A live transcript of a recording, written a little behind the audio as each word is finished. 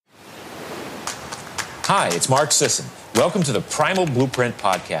Hi, it's Mark Sisson. Welcome to the Primal Blueprint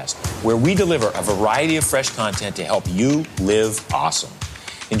Podcast, where we deliver a variety of fresh content to help you live awesome.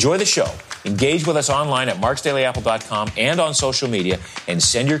 Enjoy the show. Engage with us online at marksdailyapple.com and on social media, and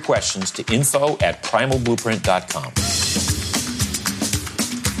send your questions to info@primalblueprint.com.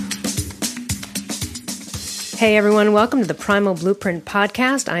 Hey everyone, welcome to the Primal Blueprint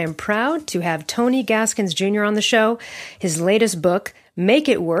Podcast. I am proud to have Tony Gaskins Jr. on the show. His latest book, Make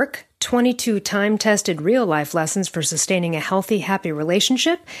It Work, 22 time-tested real-life lessons for sustaining a healthy, happy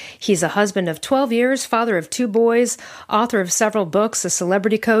relationship. He's a husband of 12 years, father of 2 boys, author of several books, a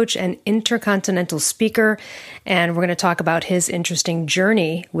celebrity coach, and intercontinental speaker. And we're going to talk about his interesting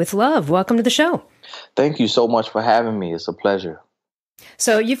journey with love. Welcome to the show. Thank you so much for having me. It's a pleasure.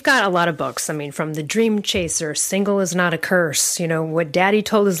 So you've got a lot of books. I mean, from The Dream Chaser, Single is Not a Curse, What Daddy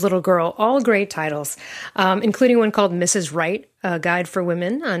Told His Little Girl, all great titles, including one called Mrs. Right, a guide for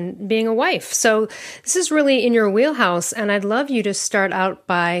women on being a wife. So this is really in your wheelhouse, and I'd love you to start out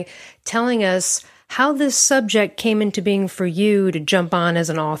by telling us how this subject came into being for you to jump on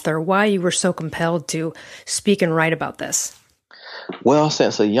as an author, why you were so compelled to speak and write about this. Well,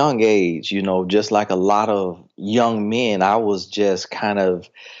 since a young age, just like a lot of young men, I was just kind of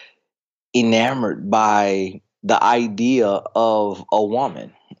enamored by the idea of a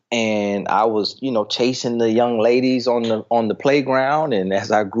woman. And I was, chasing the young ladies on the playground. And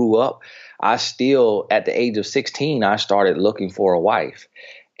as I grew up, I still, at the age of 16, I started looking for a wife.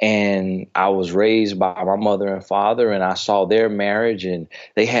 And I was raised by my mother and father, and I saw their marriage, and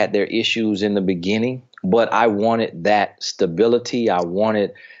they had their issues in the beginning. But I wanted that stability. I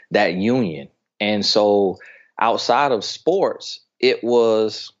wanted that union. And so outside of sports, it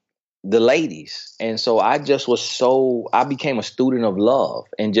was the ladies. And so I became a student of love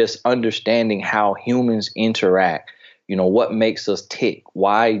and just understanding how humans interact, what makes us tick?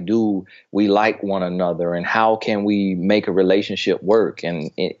 Why do we like one another? And how can we make a relationship work? And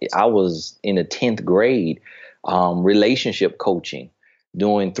I was in the 10th grade, relationship coaching,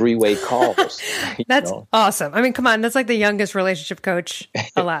 doing 3-way calls. That's awesome. I mean, come on, that's like the youngest relationship coach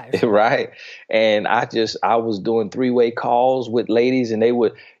alive. Right. And I was doing 3-way calls with ladies, and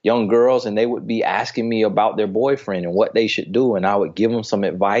young girls, and they would be asking me about their boyfriend and what they should do. And I would give them some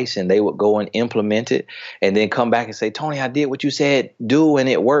advice, and they would go and implement it, and then come back and say, Tony, I did what you said do, and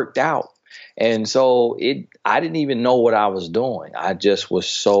it worked out. And so I didn't even know what I was doing. I just was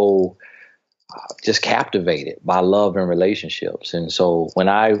so just captivated by love and relationships. And so when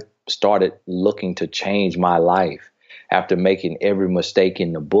I started looking to change my life after making every mistake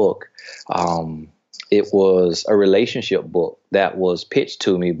in the book, it was a relationship book that was pitched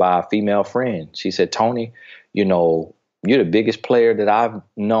to me by a female friend. She said, Tony, you're the biggest player that I've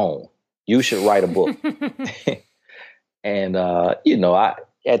known. You should write a book. And,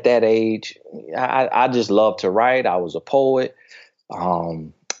 at that age, I just loved to write. I was a poet.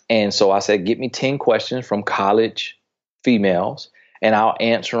 And so I said, get me 10 questions from college females, and I'll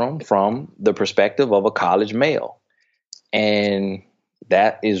answer them from the perspective of a college male. And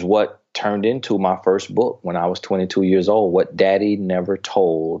that is what turned into my first book when I was 22 years old, What Daddy Never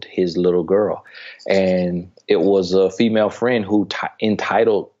Told His Little Girl. And it was a female friend who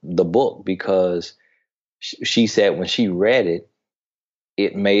entitled the book because she said when she read it,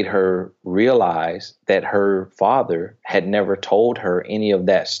 it made her realize that her father had never told her any of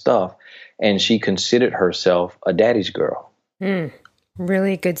that stuff, and she considered herself a daddy's girl.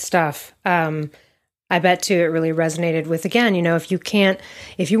 Really good stuff. I bet too it really resonated with, again, if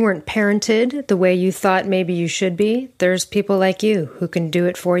you weren't parented the way you thought maybe you should be, there's people like you who can do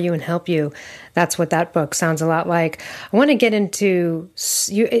it for you and help you. That's what that book sounds a lot like. I want to get into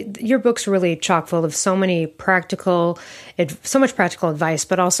your book's really chock full of so much practical advice,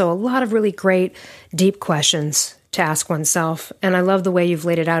 but also a lot of really great, deep questions to ask oneself. And I love the way you've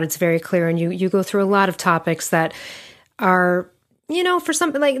laid it out. It's very clear. And you go through a lot of topics that are, for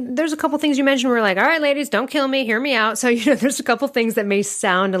something like, there's a couple things you mentioned where we're like, all right, ladies, don't kill me, hear me out. So, there's a couple things that may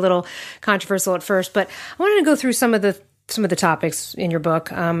sound a little controversial at first, but I wanted to go through some of the topics in your book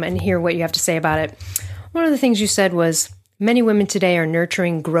and hear what you have to say about it. One of the things you said was, many women today are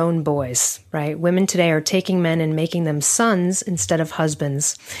nurturing grown boys, right? Women today are taking men and making them sons instead of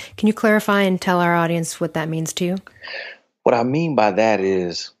husbands. Can you clarify and tell our audience what that means to you? What I mean by that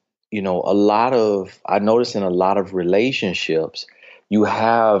is, I notice in a lot of relationships, you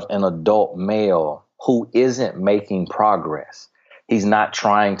have an adult male who isn't making progress. He's not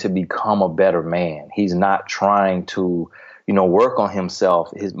trying to become a better man. He's not trying to, work on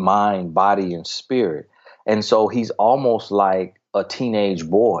himself, his mind, body, and spirit. And so he's almost like a teenage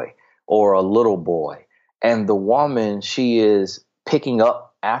boy or a little boy. And the woman, she is picking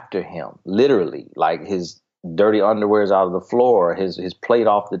up after him, literally, like his dirty underwear's out of the floor, his plate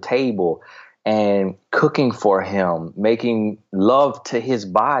off the table, and cooking for him, making love to his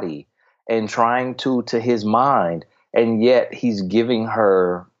body and trying to his mind. And yet he's giving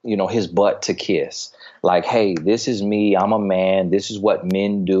her, his butt to kiss. Like, hey, this is me. I'm a man. This is what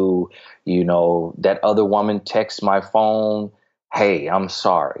men do. That other woman texts my phone. Hey, I'm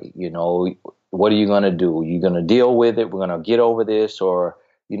sorry. What are you going to do? You're going to deal with it. We're going to get over this, or,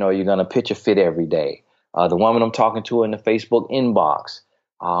 you're going to pitch a fit every day. The woman I'm talking to in the Facebook inbox,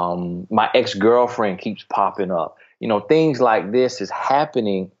 my ex-girlfriend keeps popping up. Things like this is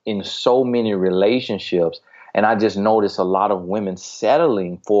happening in so many relationships. And I just notice a lot of women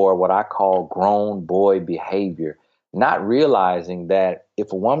settling for what I call grown boy behavior, not realizing that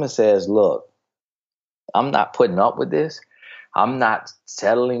if a woman says, look, I'm not putting up with this. I'm not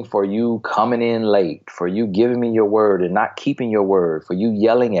settling for you coming in late, for you giving me your word and not keeping your word, for you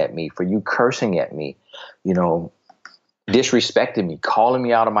yelling at me, for you cursing at me, disrespecting me, calling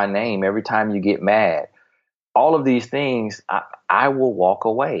me out of my name every time you get mad. All of these things, I will walk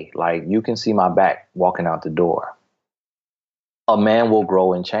away. Like, you can see my back walking out the door. A man will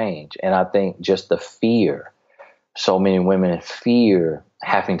grow and change. And I think just the fear, so many women fear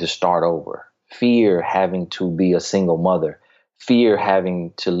having to start over, fear having to be a single mother, fear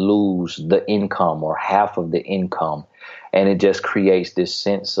having to lose the income or half of the income. And it just creates this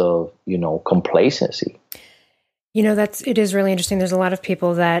sense of, complacency. It is really interesting. There's a lot of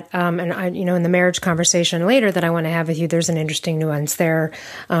people that, and I, in the marriage conversation later that I want to have with you, there's an interesting nuance there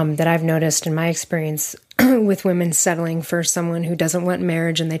that I've noticed in my experience with women settling for someone who doesn't want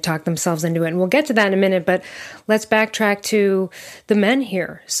marriage and they talk themselves into it. And we'll get to that in a minute, but let's backtrack to the men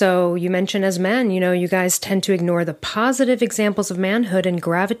here. So you mentioned as men, you guys tend to ignore the positive examples of manhood and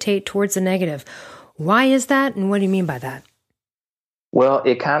gravitate towards the negative. Why is that? And what do you mean by that? Well,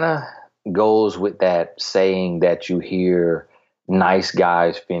 it kind of goes with that saying that you hear, nice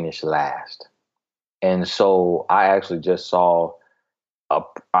guys finish last. And so I actually just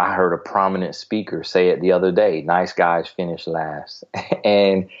I heard a prominent speaker say it the other day, nice guys finish last.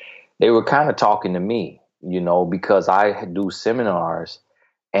 And they were kind of talking to me, because I do seminars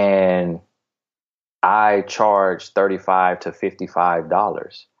and I charge $35 to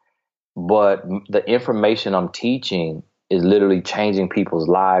 $55. But the information I'm teaching is literally changing people's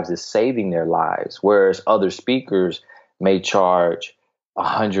lives, is saving their lives. Whereas other speakers may charge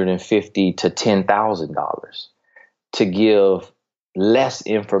 $150 to $10,000 to give less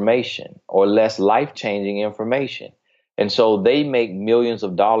information or less life-changing information. And so they make millions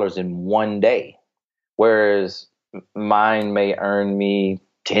of dollars in one day, whereas mine may earn me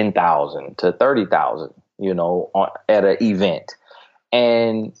 $10,000 to $30,000, at an event.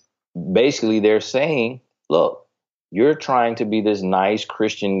 And basically they're saying, look, you're trying to be this nice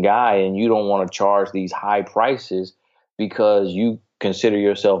Christian guy and you don't want to charge these high prices because you consider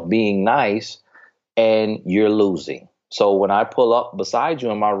yourself being nice and you're losing. So when I pull up beside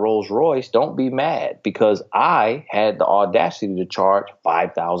you in my Rolls Royce, don't be mad because I had the audacity to charge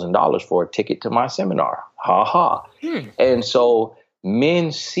 $5,000 for a ticket to my seminar. Ha ha. And so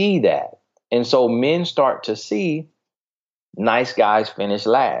men see that. And so men start to see nice guys finish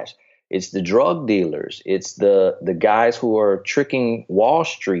last. It's the drug dealers. It's the guys who are tricking Wall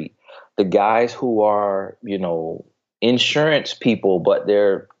Street, the guys who are, insurance people, but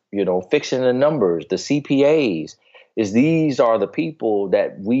they're, fixing the numbers, the CPAs. These are the people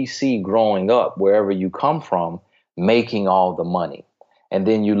that we see growing up wherever you come from, making all the money. And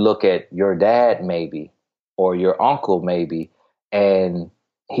then you look at your dad maybe, or your uncle maybe, and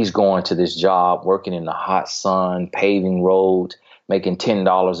he's going to this job, working in the hot sun, paving roads, making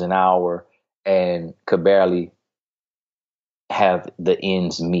 $10 an hour, and could barely have the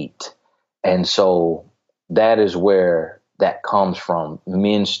ends meet. And so that is where that comes from.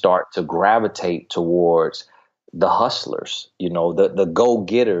 Men start to gravitate towards the hustlers, the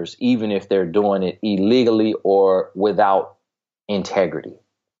go-getters, even if they're doing it illegally or without integrity.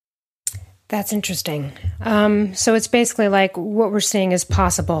 That's interesting. So it's basically like what we're seeing is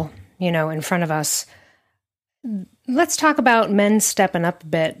possible, in front of us. Let's talk about men stepping up a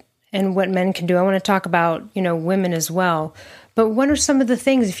bit and what men can do. I want to talk about, women as well. But what are some of the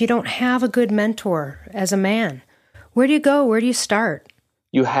things if you don't have a good mentor as a man? Where do you go? Where do you start?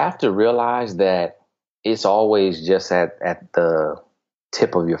 You have to realize that it's always just at the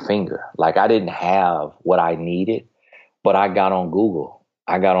tip of your finger. Like, I didn't have what I needed, but I got on Google,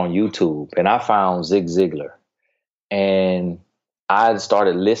 I got on YouTube, and I found Zig Ziglar. And I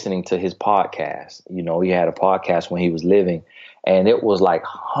started listening to his podcast. He had a podcast when he was living, and it was like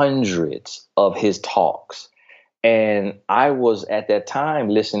hundreds of his talks. And I was at that time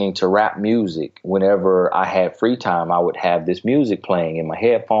listening to rap music. Whenever I had free time, I would have this music playing in my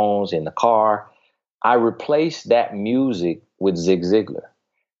headphones, in the car. I replaced that music with Zig Ziglar.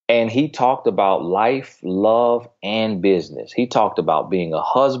 And he talked about life, love, and business. He talked about being a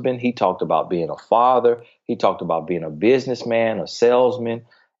husband. He talked about being a father. He talked about being a businessman, a salesman,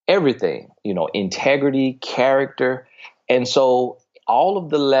 everything, integrity, character. And so all of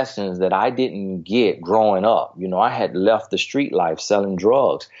the lessons that I didn't get growing up, I had left the street life selling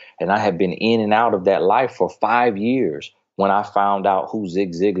drugs, and I had been in and out of that life for 5 years when I found out who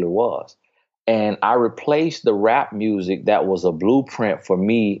Zig Ziglar was. And I replaced the rap music that was a blueprint for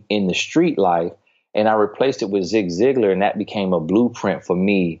me in the street life, and I replaced it with Zig Ziglar, and that became a blueprint for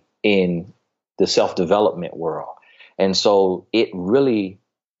me in the self-development world. And so it really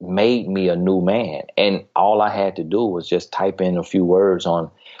made me a new man. And all I had to do was just type in a few words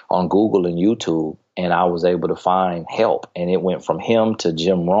on Google and YouTube, and I was able to find help. And it went from him to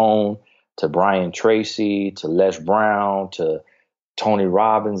Jim Rohn to Brian Tracy to Les Brown to Tony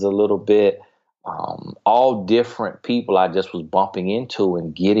Robbins a little bit. All different people I just was bumping into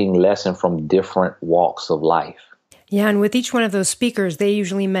and getting lessons from different walks of life. Yeah, and with each one of those speakers, they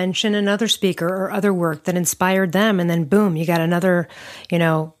usually mention another speaker or other work that inspired them, and then boom, you got another,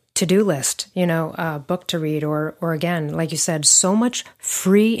 to-do list, book to read, or again, like you said, so much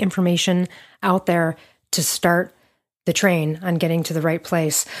free information out there to start the train on getting to the right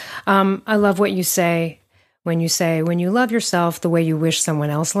place. I love what you say when you love yourself the way you wish someone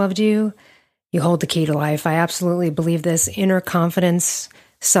else loved you, you hold the key to life. I absolutely believe this. Inner confidence,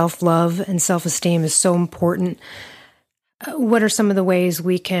 self-love, and self-esteem is so important. What are some of the ways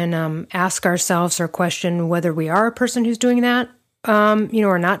we can ask ourselves or question whether we are a person who's doing that,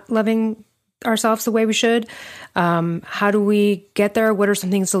 or not loving ourselves the way we should? How do we get there? What are some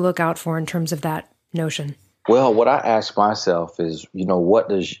things to look out for in terms of that notion? Well, what I ask myself is,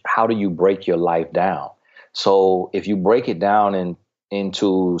 how do you break your life down? So if you break it down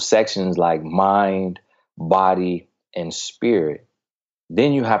into sections like mind, body, and spirit,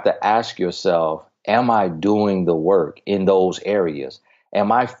 then you have to ask yourself, am I doing the work in those areas?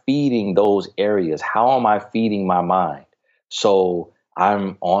 Am I feeding those areas? How am I feeding my mind? So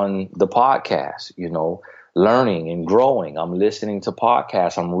I'm on the podcast, learning and growing. I'm listening to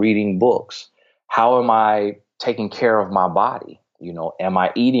podcasts. I'm reading books. How am I taking care of my body? Am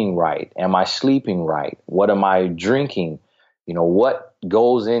I eating right? Am I sleeping right? What am I drinking? What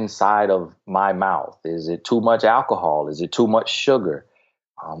goes inside of my mouth? Is it too much alcohol? Is it too much sugar?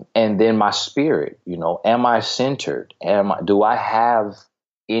 And then my spirit, am I centered? Do I have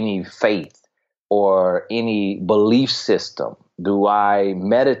any faith or any belief system? Do I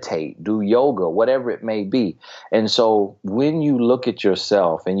meditate, do yoga, whatever it may be? And so when you look at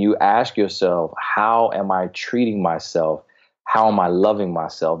yourself and you ask yourself, how am I treating myself? How am I loving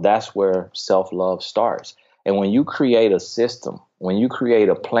myself? That's where self-love starts. And when you create a system, when you create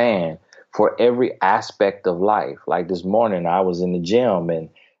a plan for every aspect of life, like this morning, I was in the gym and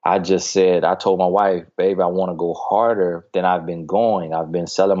I told my wife, babe, I want to go harder than I've been going. I've been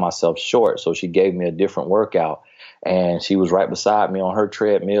selling myself short. So she gave me a different workout, and she was right beside me on her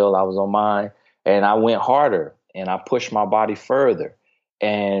treadmill. I was on mine, and I went harder and I pushed my body further.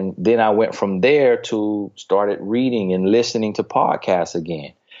 And then I went from there to started reading and listening to podcasts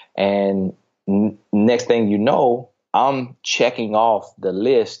again. And next thing you know, I'm checking off the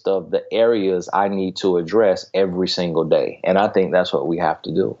list of the areas I need to address every single day. And I think that's what we have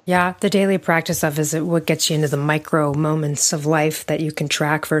to do. Yeah, the daily practice of is what gets you into the micro moments of life that you can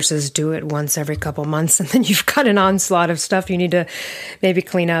track versus do it once every couple months. And then you've got an onslaught of stuff you need to maybe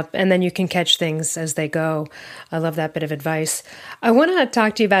clean up, and then you can catch things as they go. I love that bit of advice. I want to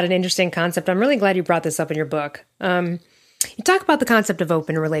talk to you about an interesting concept. I'm really glad you brought this up in your book. You talk about the concept of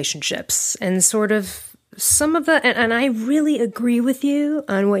open relationships and sort of some of the, and I really agree with you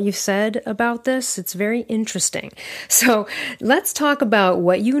on what you said about this. It's very interesting. So let's talk about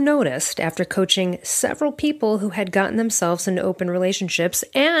what you noticed after coaching several people who had gotten themselves into open relationships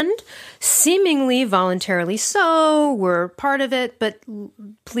and seemingly voluntarily so were part of it, but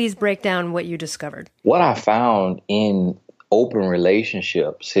please break down what you discovered. What I found in open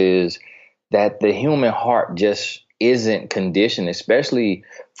relationships is that the human heart just isn't conditioned, especially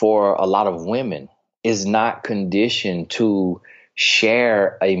for a lot of women, is not conditioned to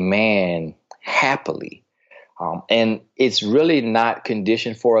share a man happily. And it's really not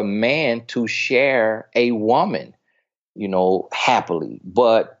conditioned for a man to share a woman, happily.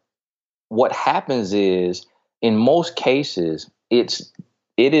 But what happens is, in most cases, it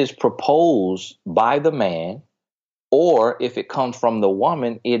is proposed by the man Or if it comes from the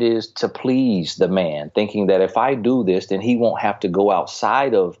woman, it is to please the man, thinking that if I do this, then he won't have to go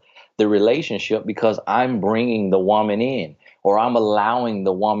outside of the relationship because I'm bringing the woman in or I'm allowing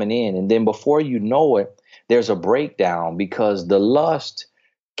the woman in. And then before you know it, there's a breakdown because the lust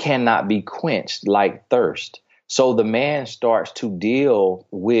cannot be quenched like thirst. So the man starts to deal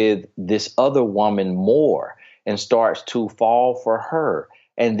with this other woman more and starts to fall for her.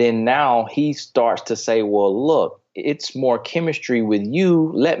 And then now he starts to say, well, look, it's more chemistry with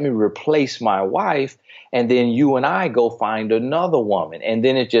you. Let me replace my wife. And then you and I go find another woman. And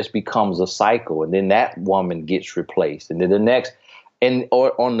then it just becomes a cycle. And then that woman gets replaced. And then the next. And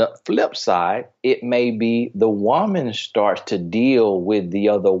or on the flip side, it may be the woman starts to deal with the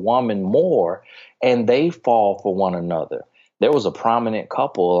other woman more and they fall for one another. There was a prominent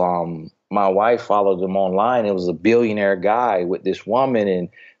couple. My wife followed them online. It was a billionaire guy with this woman and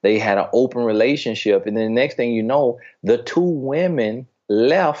they had an open relationship. And then the next thing you know, the two women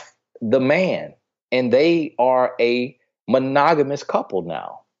left the man and they are a monogamous couple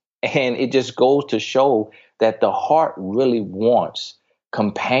now. And it just goes to show that the heart really wants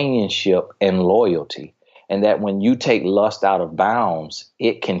companionship and loyalty. And that when you take lust out of bounds,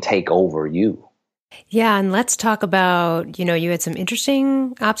 it can take over you. Yeah. And let's talk about, you had some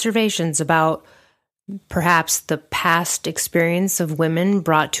interesting observations about perhaps the past experience of women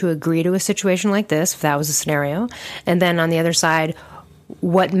brought to agree to a situation like this, if that was a scenario. And then on the other side,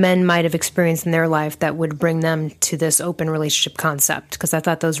 what men might have experienced in their life that would bring them to this open relationship concept. Because I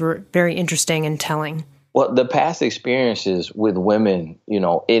thought those were very interesting and telling. Well, the past experiences with women,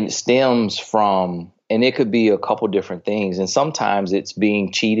 it stems from, and it could be a couple different things. And sometimes it's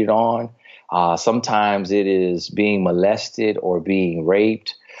being cheated on. Sometimes it is being molested or being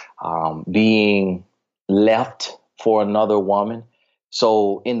raped, being left for another woman.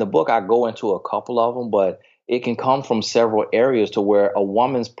 So in the book, I go into a couple of them, but it can come from several areas to where a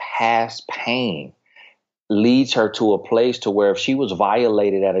woman's past pain leads her to a place to where if she was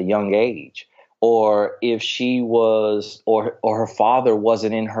violated at a young age, or if she was, or her father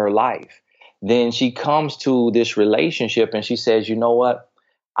wasn't in her life, then she comes to this relationship and she says, you know what?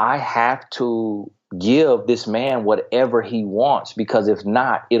 I have to give this man whatever he wants, because if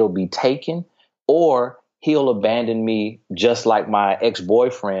not, it'll be taken or he'll abandon me just like my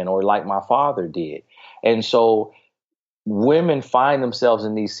ex-boyfriend or like my father did. And so women find themselves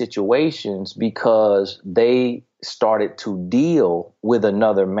in these situations because they started to deal with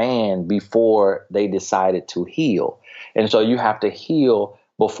another man before they decided to heal. And so you have to heal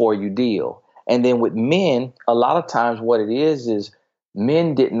before you deal. And then with men, a lot of times what it is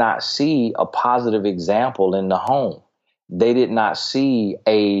men did not see a positive example in the home. They did not see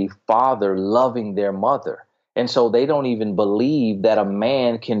a father loving their mother. And so they don't even believe that a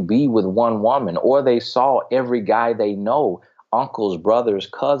man can be with one woman, or they saw every guy they know, uncles, brothers,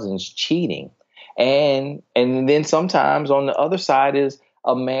 cousins, cheating. And then sometimes on the other side is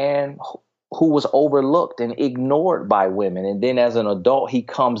a man who was overlooked and ignored by women. And then as an adult, he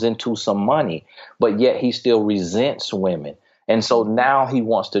comes into some money, but yet he still resents women. And so now he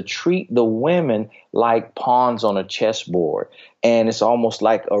wants to treat the women like pawns on a chessboard. And it's almost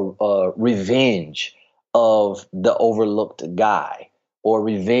like a revenge of the overlooked guy, or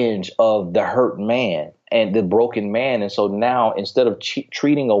revenge of the hurt man and the broken man. And so now instead of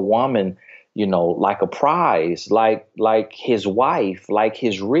treating a woman, like a prize, like his wife, like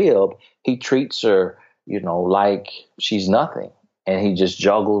his rib, he treats her, like she's nothing. And he just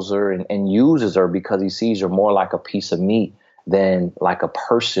juggles her and uses her because he sees her more like a piece of meat than like a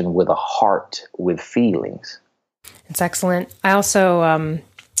person with a heart, with feelings. It's excellent. I also, I'm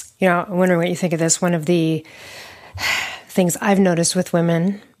wondering what you think of this. One of the things I've noticed with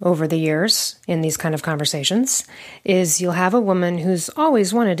women over the years in these kind of conversations is you'll have a woman who's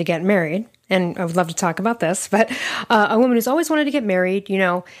always wanted to get married. And I would love to talk about this, but a woman who's always wanted to get married,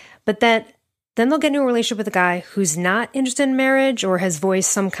 but then they'll get into a relationship with a guy who's not interested in marriage or has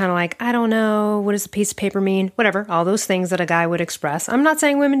voiced some kind of like, I don't know, what does a piece of paper mean? Whatever, all those things that a guy would express. I'm not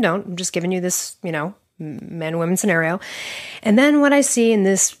saying women don't. I'm just giving you this, men-women scenario. And then what I see, and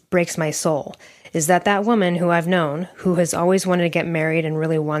this breaks my soul, is that woman who I've known, who has always wanted to get married and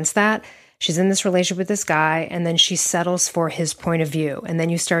really wants that, she's in this relationship with this guy, and then she settles for his point of view. And then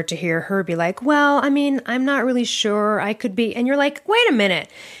you start to hear her be like, well, I'm not really sure. I could be. And you're like, wait a minute.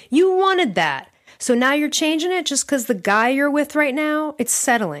 You wanted that. So now you're changing it just because the guy you're with right now, it's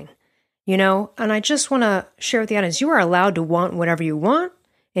settling, And I just want to share with the audience, you are allowed to want whatever you want,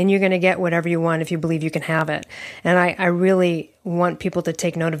 and you're going to get whatever you want if you believe you can have it. And I really want people to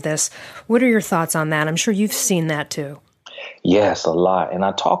take note of this. What are your thoughts on that? I'm sure you've seen that too. Yes, a lot. And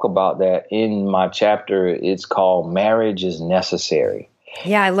I talk about that in my chapter. It's called Marriage is Necessary.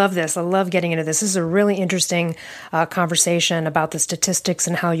 Yeah, I love this. I love getting into this. This is a really interesting conversation about the statistics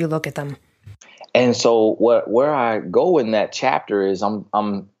and how you look at them. And so where I go in that chapter is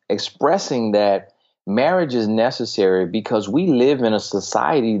I'm expressing that marriage is necessary because we live in a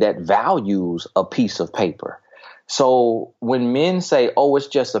society that values a piece of paper. So when men say, oh, it's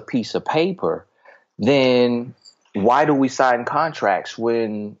just a piece of paper, then why do we sign contracts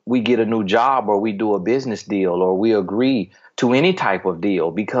when we get a new job or we do a business deal or we agree to any type of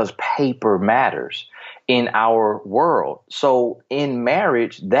deal? Because paper matters in our world. So in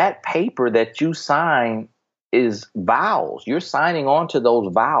marriage, that paper that you sign is vows. You're signing on to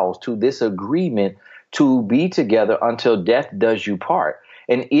those vows, to this agreement to be together until death does you part.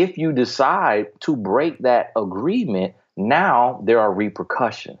 And if you decide to break that agreement, now there are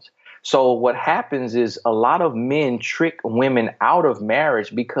repercussions. So what happens is a lot of men trick women out of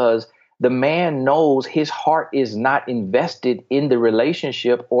marriage because the man knows his heart is not invested in the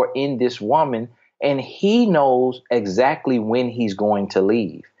relationship or in this woman, and he knows exactly when he's going to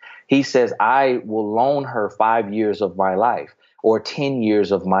leave. He says, I will loan her 5 years of my life or 10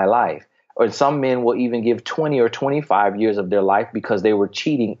 years of my life. Or some men will even give 20 or 25 years of their life because they were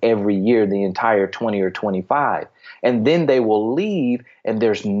cheating every year, the entire 20 or 25. And then they will leave and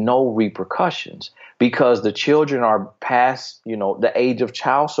there's no repercussions because the children are past, the age of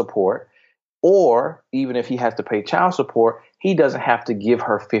child support. Or even if he has to pay child support, he doesn't have to give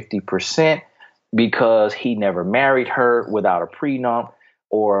her 50% because he never married her without a prenup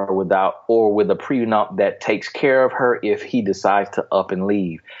or with a prenup that takes care of her if he decides to up and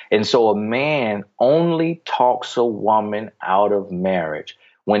leave. And so a man only talks a woman out of marriage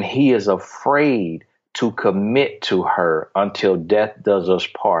when he is afraid to commit to her until death does us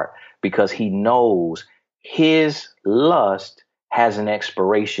part, because he knows his lust has an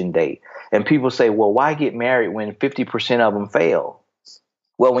expiration date. And people say, well, why get married when 50% of them fail?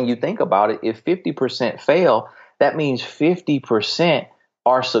 Well, when you think about it, if 50% fail, that means 50%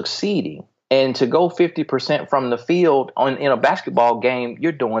 are succeeding. And to go 50% from the field in a basketball game,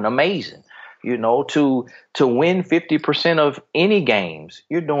 you're doing amazing. To win 50% of any games,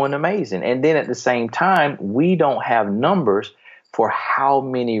 you're doing amazing. And then at the same time, we don't have numbers for how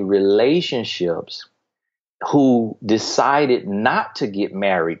many relationships who decided not to get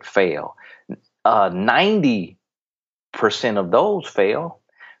married fail. 90% of those fail.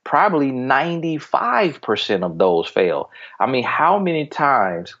 Probably 95% of those fail. I mean, how many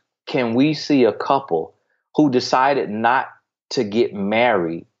times can we see a couple who decided not to get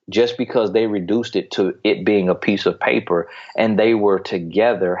married just because they reduced it to it being a piece of paper and they were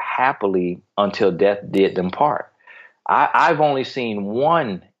together happily until death did them part? I've only seen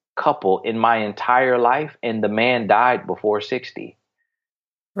one couple in my entire life, and the man died before 60.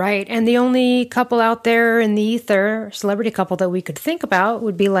 Right. And the only couple out there in the ether, celebrity couple that we could think about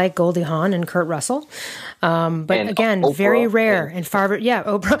would be like Goldie Hawn and Kurt Russell. But and again, Oprah, very rare and far,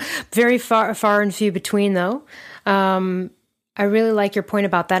 Oprah, very far and few between though. I really like your point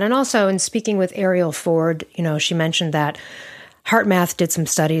about that. And also in speaking with Ariel Ford, she mentioned that HeartMath did some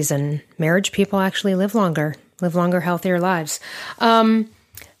studies and marriage people actually live longer, healthier lives. I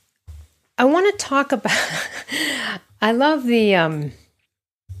want to talk about, I love the,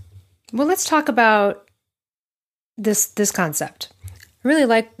 well, let's talk about this concept. I really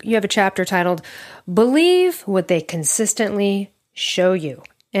like, you have a chapter titled, Believe What They Consistently Show You.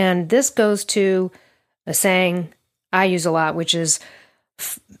 And this goes to a saying I use a lot, which is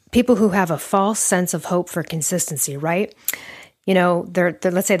people who have a false sense of hope for consistency, right? They're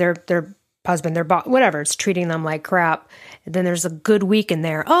let's say their husband, their boss, whatever, it's treating them like crap. And then there's a good week in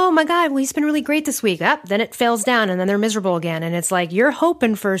there. Oh my God, well, he's been really great this week. Then it fails down and then they're miserable again. And it's like, you're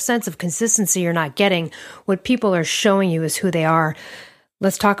hoping for a sense of consistency you're not getting. What people are showing you is who they are.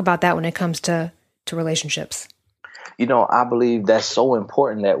 Let's talk about that when it comes to relationships. I believe that's so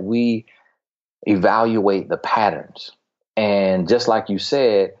important that we evaluate the patterns. And just like you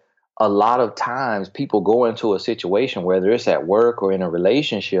said, a lot of times people go into a situation, whether it's at work or in a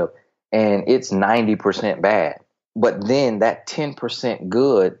relationship, and it's 90% bad. But then that 10%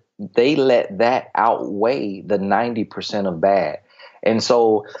 good, they let that outweigh the 90% of bad. And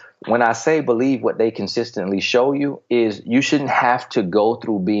so when I say believe what they consistently show you, is you shouldn't have to go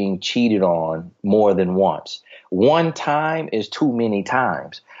through being cheated on more than once. One time is too many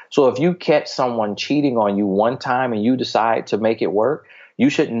times. So if you catch someone cheating on you one time and you decide to make it work, you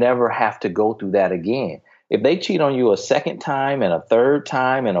should never have to go through that again. If they cheat on you a second time and a third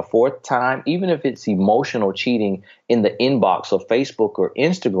time and a fourth time, even if it's emotional cheating in the inbox of Facebook or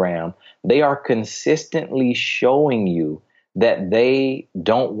Instagram, they are consistently showing you that they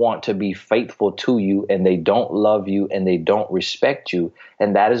don't want to be faithful to you and they don't love you and they don't respect you.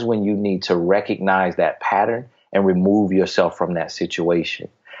 And that is when you need to recognize that pattern and remove yourself from that situation.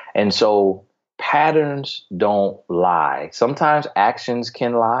 And so patterns don't lie. Sometimes actions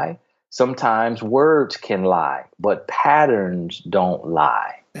can lie. Sometimes words can lie, but patterns don't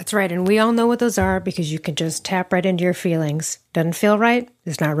lie. That's right. And we all know what those are because you can just tap right into your feelings. Doesn't feel right?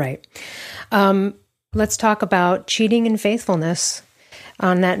 It's not right. Let's talk about cheating and faithfulness.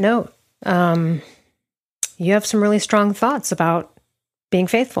 On that note, you have some really strong thoughts about being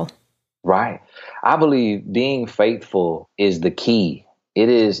faithful. Right. I believe being faithful is the key.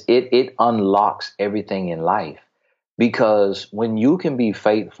 It unlocks everything in life, because when you can be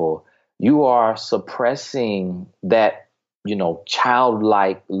faithful, you are suppressing that,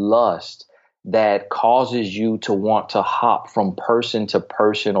 childlike lust that causes you to want to hop from person to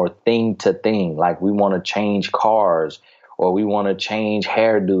person or thing to thing. Like we want to change cars or we want to change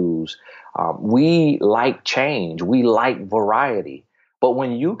hairdos. We like change. We like variety. But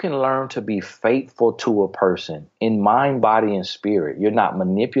when you can learn to be faithful to a person in mind, body, and spirit, you're not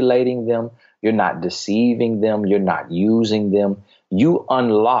manipulating them. You're not deceiving them. You're not using them. You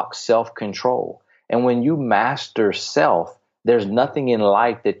unlock self-control. And when you master self, there's nothing in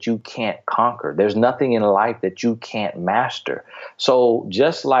life that you can't conquer. There's nothing in life that you can't master. So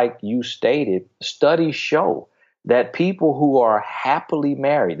just like you stated, studies show that people who are happily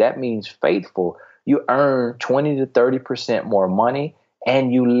married, that means faithful, you earn 20 to 30% more money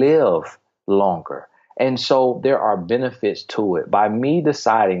and you live longer. And so there are benefits to it. By me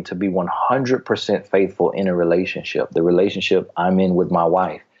deciding to be 100% faithful in a relationship, the relationship I'm in with my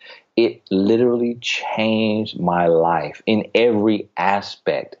wife, it literally changed my life in every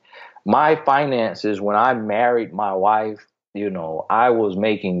aspect. My finances, when I married my wife, I was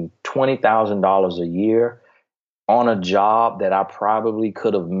making $20,000 a year on a job that I probably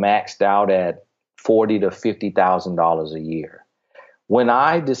could have maxed out at $40,000 to $50,000 a year. When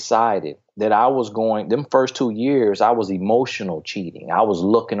I decided that I was them first 2 years, I was emotional cheating. I was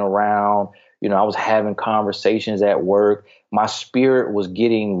looking around, I was having conversations at work. My spirit was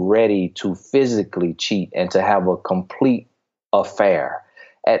getting ready to physically cheat and to have a complete affair.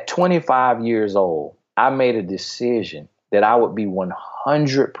 At 25 years old, I made a decision that I would be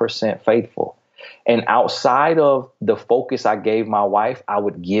 100% faithful. And outside of the focus I gave my wife, I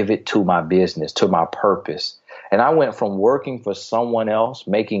would give it to my business, to my purpose. And I went from working for someone else,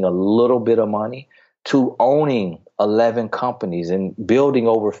 making a little bit of money, to owning 11 companies and building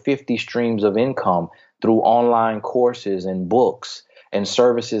over 50 streams of income through online courses and books and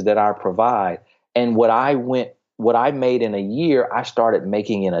services that I provide. And what I made in a year, I started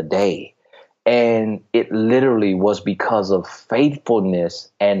making in a day. And it literally was because of faithfulness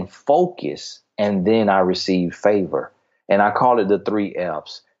and focus. And then I received favor. And I call it the 3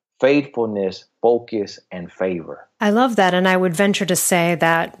 F's: faithfulness, focus, and favor. I love that. And I would venture to say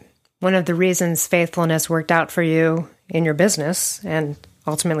that one of the reasons faithfulness worked out for you in your business and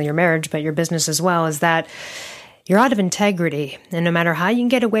ultimately your marriage, but your business as well, is that you're out of integrity. And no matter how you can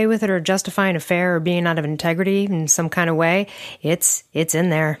get away with it or justify an affair or being out of integrity in some kind of way, it's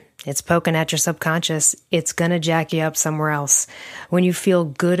in there. It's poking at your subconscious. It's going to jack you up somewhere else. When you feel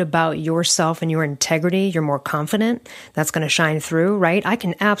good about yourself and your integrity, you're more confident. That's going to shine through, right? I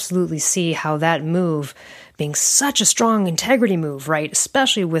can absolutely see how that move, being such a strong integrity move, right,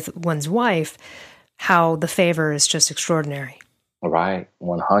 especially with one's wife, how the favor is just extraordinary. Right.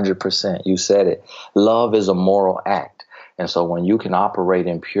 100%. You said it. Love is a moral act. And so when you can operate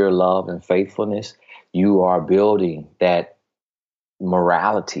in pure love and faithfulness, you are building that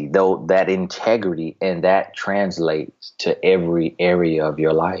morality, though, that integrity, and that translates to every area of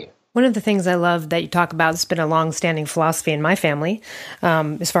your life. One of the things I love that you talk about, it's been a long-standing philosophy in my family,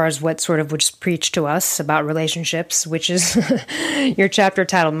 as far as what sort of was preached to us about relationships, which is your chapter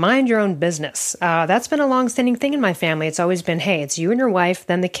titled Mind Your Own Business. That's been a long-standing thing in my family. It's always been, hey, it's you and your wife,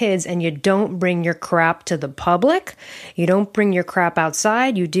 then the kids, and you don't bring your crap to the public. You don't bring your crap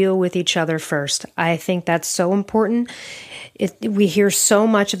outside. You deal with each other first. I think that's so important. We hear so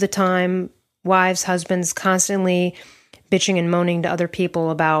much of the time, wives, husbands constantly bitching and moaning to other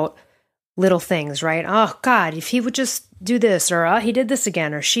people about little things, right? Oh, God, if he would just do this, or he did this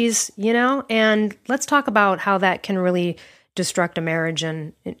again, or she's, and let's talk about how that can really destruct a marriage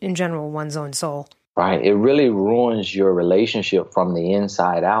and, in general, one's own soul. Right. It really ruins your relationship from the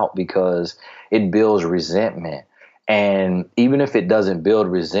inside out because it builds resentment. And even if it doesn't build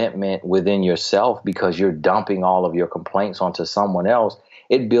resentment within yourself because you're dumping all of your complaints onto someone else,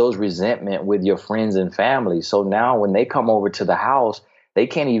 it builds resentment with your friends and family. So now when they come over to the house, They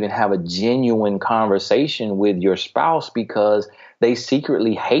can't even have a genuine conversation with your spouse because they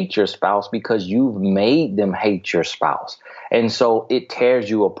secretly hate your spouse because you've made them hate your spouse. And so it tears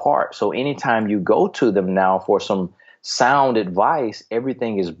you apart. So anytime you go to them now for some sound advice,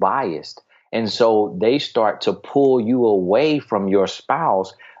 everything is biased. And so they start to pull you away from your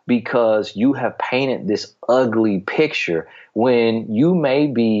spouse because you have painted this ugly picture when you may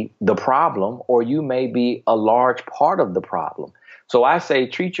be the problem or you may be a large part of the problem. So I say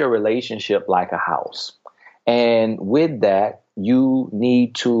treat your relationship like a house. And with that, you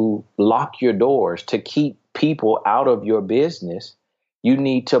need to lock your doors to keep people out of your business. You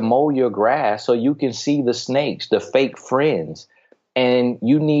need to mow your grass so you can see the snakes, the fake friends. And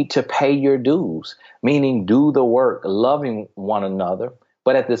you need to pay your dues, meaning do the work, loving one another.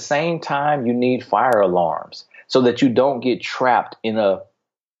 But at the same time, you need fire alarms so that you don't get trapped in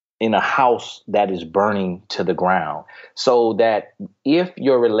a house that is burning to the ground. So that if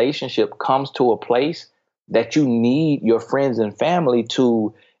your relationship comes to a place that you need your friends and family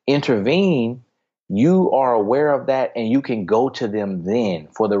to intervene, you are aware of that and you can go to them then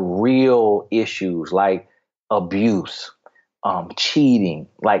for the real issues like abuse, cheating,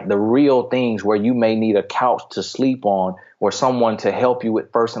 like the real things where you may need a couch to sleep on or someone to help you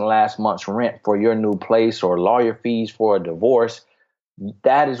with first and last month's rent for your new place or lawyer fees for a divorce.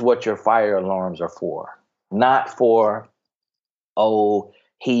 That is what your fire alarms are for, not for, oh,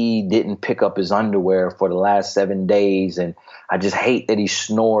 he didn't pick up his underwear for the last 7 days. And I just hate that he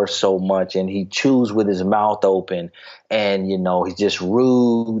snores so much and he chews with his mouth open and, he's just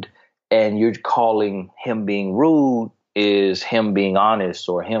rude. And you're calling him being rude is him being honest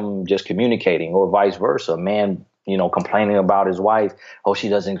or him just communicating or vice versa. Man, complaining about his wife, oh, she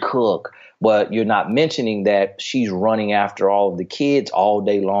doesn't cook. But you're not mentioning that she's running after all of the kids all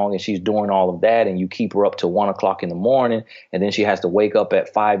day long and she's doing all of that. And you keep her up to 1 o'clock in the morning and then she has to wake up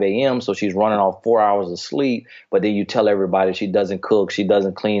at 5 a.m. So she's running off 4 hours of sleep. But then you tell everybody she doesn't cook, she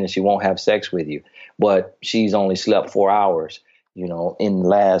doesn't clean, and she won't have sex with you. But she's only slept 4 hours, in the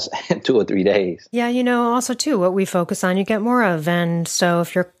last 2 or 3 days. Yeah, also too, what we focus on, you get more of. And so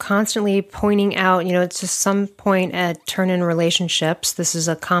if you're constantly pointing out, it's just some point at turn in relationships, this is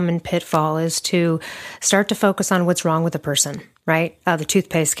a common pitfall, is to start to focus on what's wrong with the person, right? The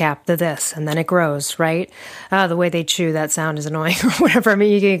toothpaste cap, the this, and then it grows, right? The way they chew, that sound is annoying or whatever. I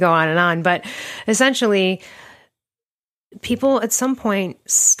mean, you can go on and on, but essentially people at some point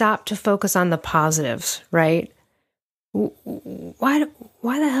stop to focus on the positives, right? Why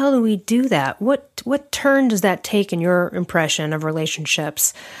the hell do we do that? What turn does that take in your impression of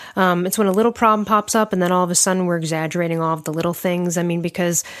relationships? It's when a little problem pops up and then all of a sudden we're exaggerating all of the little things. I mean,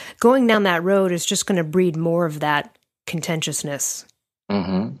 because going down that road is just going to breed more of that contentiousness.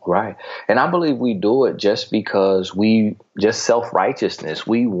 Mm-hmm, right. And I believe we do it just because just self-righteousness.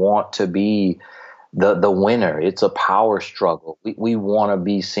 We want to be the winner. It's a power struggle. We want to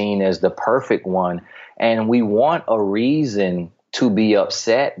be seen as the perfect one. And we want a reason to be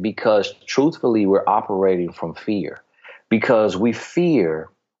upset because truthfully, we're operating from fear, because we fear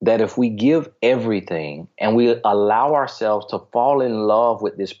that if we give everything and we allow ourselves to fall in love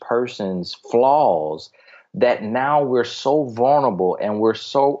with this person's flaws, that now we're so vulnerable and we're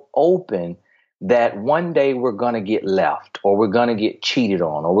so open that one day we're going to get left or we're going to get cheated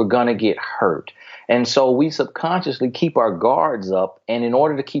on or we're going to get hurt. And so we subconsciously keep our guards up. And in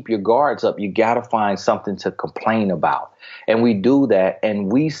order to keep your guards up, you got to find something to complain about. And we do that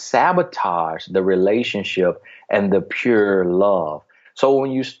and we sabotage the relationship and the pure love. So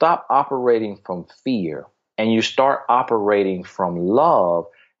when you stop operating from fear and you start operating from love,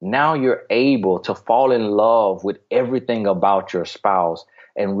 now you're able to fall in love with everything about your spouse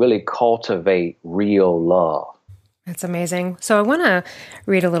and really cultivate real love. That's amazing. So I want to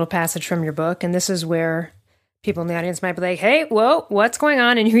read a little passage from your book, and this is where people in the audience might be like, hey, whoa, what's going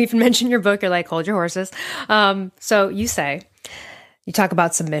on? And you even mention your book. You're like, hold your horses. So you talk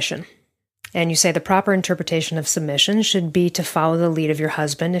about submission, and you say the proper interpretation of submission should be to follow the lead of your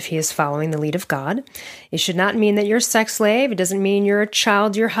husband if he is following the lead of God. It should not mean that you're a sex slave. It doesn't mean you're a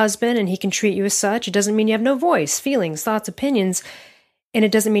child to your husband and he can treat you as such. It doesn't mean you have no voice, feelings, thoughts, opinions. And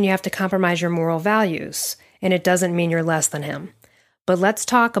it doesn't mean you have to compromise your moral values. And it doesn't mean you're less than him. But let's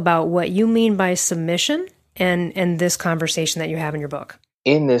talk about what you mean by submission and this conversation that you have in your book.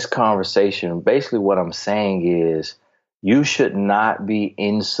 In this conversation, basically what I'm saying is you should not be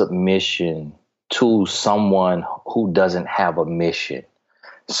in submission to someone who doesn't have a mission.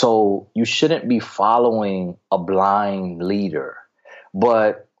 So you shouldn't be following a blind leader.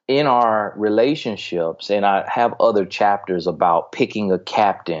 But in our relationships, and I have other chapters about picking a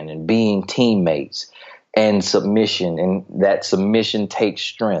captain and being teammates, and submission, and that submission takes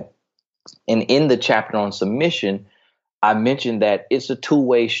strength. And in the chapter on submission, I mentioned that it's a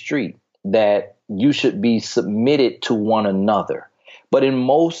two-way street, that you should be submitted to one another. But in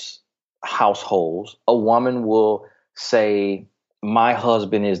most households, a woman will say, my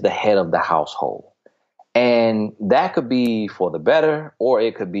husband is the head of the household. And that could be for the better, or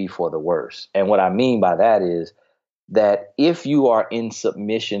it could be for the worse. And what I mean by that is that if you are in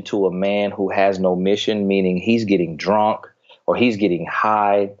submission to a man who has no mission, meaning he's getting drunk or he's getting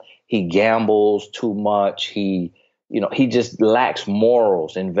high, he gambles too much, he just lacks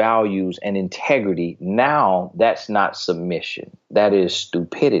morals and values and integrity. Now that's not submission. That is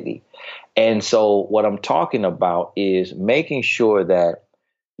stupidity. And so what I'm talking about is making sure that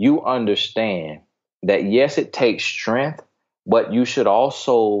you understand that, yes, it takes strength, but you should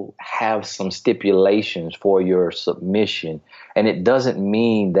also have some stipulations for your submission. And it doesn't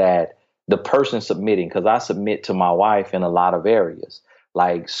mean that the person submitting, because I submit to my wife in a lot of areas,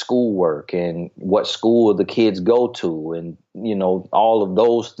 like schoolwork and what school the kids go to, and, all of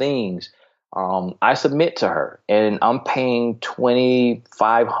those things. I submit to her, and I'm paying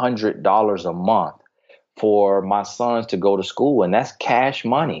 $2,500 a month for my sons to go to school, and that's cash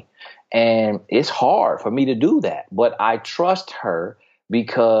money. And it's hard for me to do that, but I trust her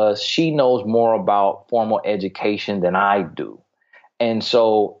because she knows more about formal education than I do. And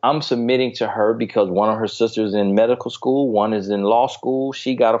so I'm submitting to her because one of her sisters is in medical school, one is in law school.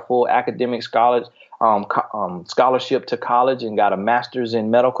 She got a full academic scholarship to college and got a master's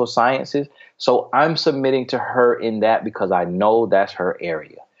in medical sciences. So I'm submitting to her in that because I know that's her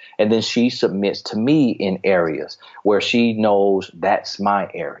area. And then she submits to me in areas where she knows that's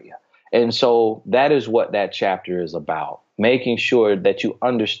my area. And so that is what that chapter is about, making sure that you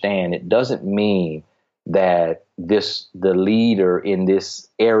understand it doesn't mean that the leader in this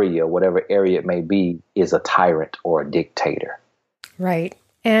area, whatever area it may be, is a tyrant or a dictator. Right.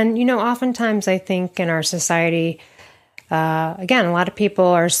 And, oftentimes I think in our society, again, a lot of people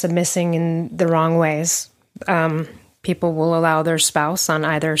are submissing in the wrong ways. People will allow their spouse on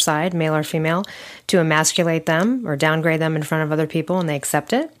either side, male or female, to emasculate them or downgrade them in front of other people, and they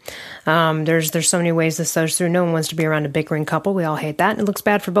accept it. There's so many ways this goes through. No one wants to be around a bickering couple. We all hate that. And it looks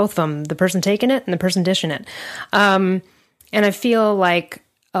bad for both of them, the person taking it and the person dishing it. And I feel like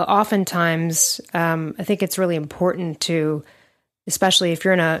oftentimes, I think it's really important to, especially if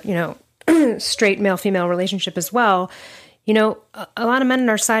you're in a, straight male-female relationship as well, a lot of men in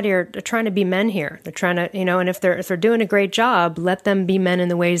our society are trying to be men here. They're trying to, and if they're doing a great job, let them be men in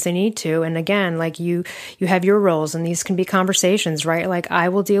the ways they need to. And again, like you have your roles, and these can be conversations, right? Like, I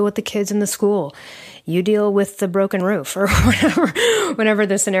will deal with the kids in the school. You deal with the broken roof, or whatever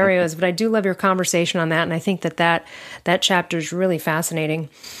the scenario is. But I do love your conversation on that. And I think that chapter is really fascinating.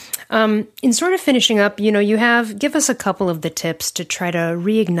 In sort of finishing up, give us a couple of the tips to try to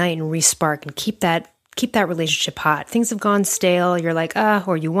reignite and respark and keep that relationship hot. Things have gone stale. You're like,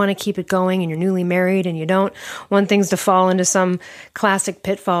 or you want to keep it going and you're newly married and you don't want things to fall into some classic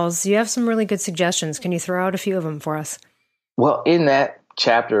pitfalls. You have some really good suggestions. Can you throw out a few of them for us? Well, in that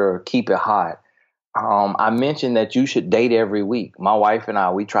chapter, Keep It Hot, I mentioned that you should date every week. My wife and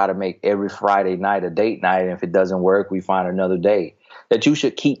I, we try to make every Friday night a date night. And if it doesn't work, we find another day. That you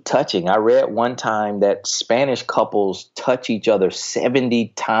should keep touching. I read one time that Spanish couples touch each other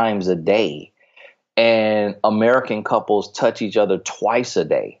 70 times a day. And American couples touch each other twice a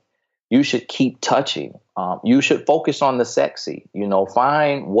day. You should keep touching. You should focus on the sexy.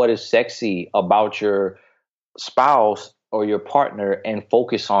 Find what is sexy about your spouse or your partner and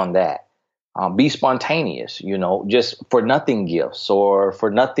focus on that. Be spontaneous, just for nothing gifts or for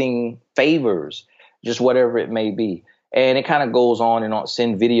nothing favors, just whatever it may be. And it kind of goes on and on.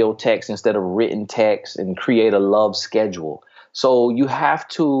 Send video text instead of written text and create a love schedule. So you have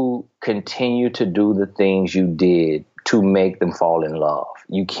to continue to do the things you did to make them fall in love.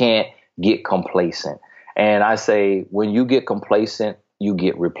 You can't get complacent. And I say, when you get complacent, you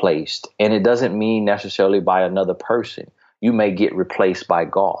get replaced. And it doesn't mean necessarily by another person. You may get replaced by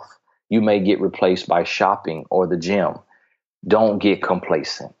golf. You may get replaced by shopping or the gym. Don't get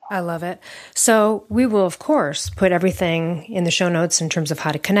complacent. I love it. So we will, of course, put everything in the show notes in terms of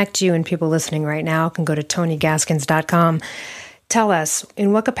how to connect to you, and people listening right now can go to TonyGaskins.com. Tell us,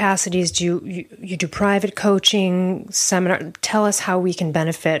 in what capacities do you do private coaching, seminar? Tell us how we can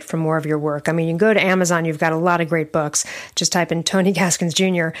benefit from more of your work. I mean, you can go to Amazon. You've got a lot of great books. Just type in Tony Gaskins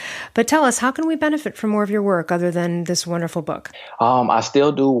Jr. But tell us, how can we benefit from more of your work other than this wonderful book? I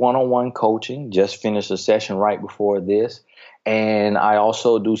still do one-on-one coaching. Just finished a session right before this. And I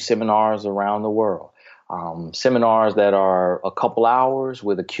also do seminars around the world. seminars that are a couple hours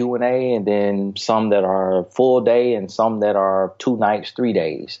with a Q&A, and then some that are full day and some that are 2 nights, 3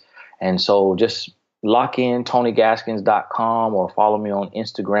 days. And so just lock in TonyGaskins.com or follow me on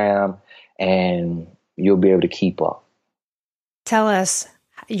Instagram and you'll be able to keep up. Tell us,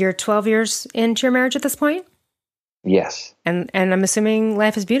 you're 12 years into your marriage at this point? Yes. And I'm assuming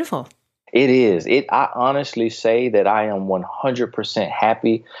life is beautiful. It is. I honestly say that I am 100%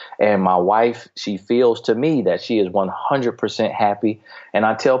 happy. And my wife, she feels to me that she is 100% happy. And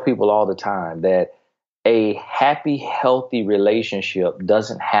I tell people all the time that a happy, healthy relationship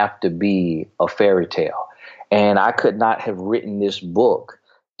doesn't have to be a fairy tale. And I could not have written this book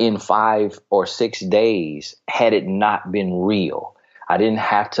in 5 or 6 days had it not been real. I didn't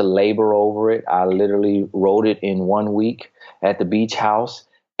have to labor over it. I literally wrote it in 1 week at the beach house,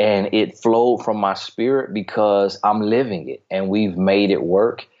 and it flowed from my spirit because I'm living it, and we've made it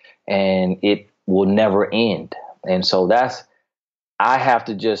work, and it will never end. And so I have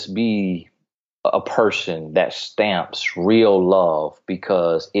to just be a person that stamps real love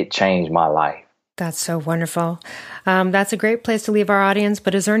because it changed my life. That's so wonderful. That's a great place to leave our audience.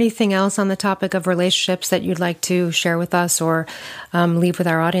 But is there anything else on the topic of relationships that you'd like to share with us or leave with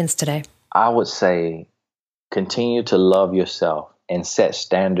our audience today? I would say continue to love yourself and set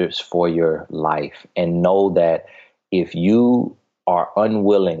standards for your life, and know that if you are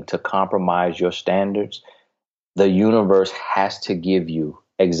unwilling to compromise your standards, the universe has to give you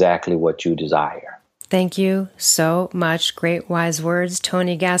exactly what you desire. Thank you so much. Great wise words.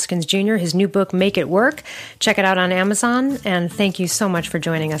 Tony Gaskins Jr., his new book, Make It Work. Check it out on Amazon. And thank you so much for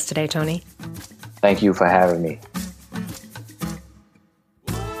joining us today, Tony. Thank you for having me.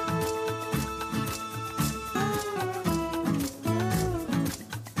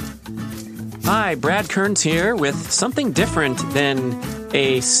 Hi, Brad Kearns here with something different than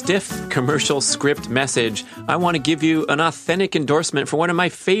a stiff commercial script message. I want to give you an authentic endorsement for one of my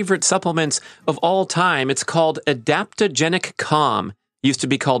favorite supplements of all time. It's called Adaptogenic Calm. Used to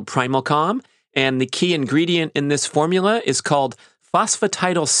be called Primal Calm, and the key ingredient in this formula is called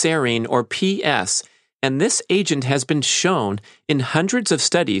phosphatidylserine, or PS. And this agent has been shown in hundreds of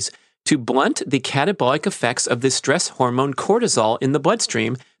studies to blunt the catabolic effects of the stress hormone cortisol in the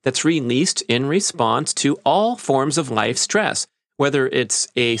bloodstream that's released in response to all forms of life stress. Whether it's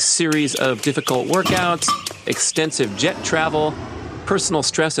a series of difficult workouts, extensive jet travel, personal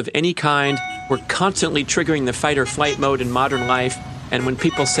stress of any kind, we're constantly triggering the fight or flight mode in modern life. And when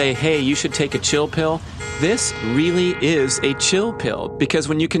people say, hey, you should take a chill pill, this really is a chill pill, because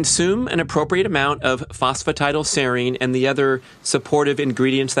when you consume an appropriate amount of phosphatidylserine and the other supportive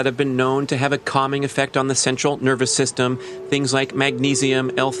ingredients that have been known to have a calming effect on the central nervous system, things like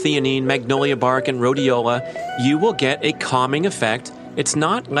magnesium, L-theanine, magnolia bark, and rhodiola, you will get a calming effect. It's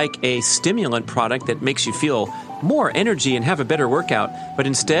not like a stimulant product that makes you feel more energy and have a better workout, but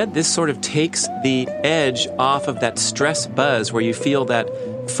instead this sort of takes the edge off of that stress buzz where you feel that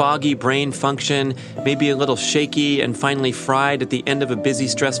foggy brain function, maybe a little shaky and finally fried at the end of a busy,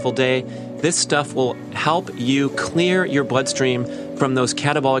 stressful day. This stuff will help you clear your bloodstream from those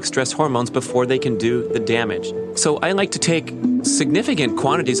catabolic stress hormones before they can do the damage. So I like to take significant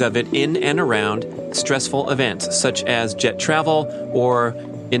quantities of it in and around stressful events, such as jet travel or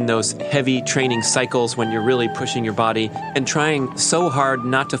in those heavy training cycles when you're really pushing your body and trying so hard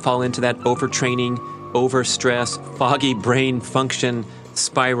not to fall into that overtraining, overstress, foggy brain function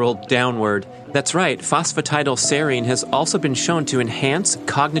spiral downward. That's right, phosphatidylserine has also been shown to enhance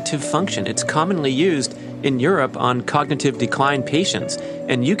cognitive function. It's commonly used in Europe on cognitive decline patients,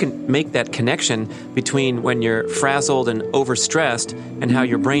 and you can make that connection between when you're frazzled and overstressed and how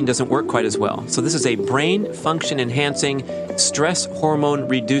your brain doesn't work quite as well. So this is a brain function enhancing, stress hormone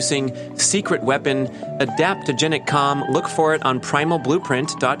reducing secret weapon, adaptogenic calm. Look for it on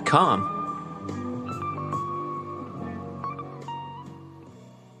primalblueprint.com.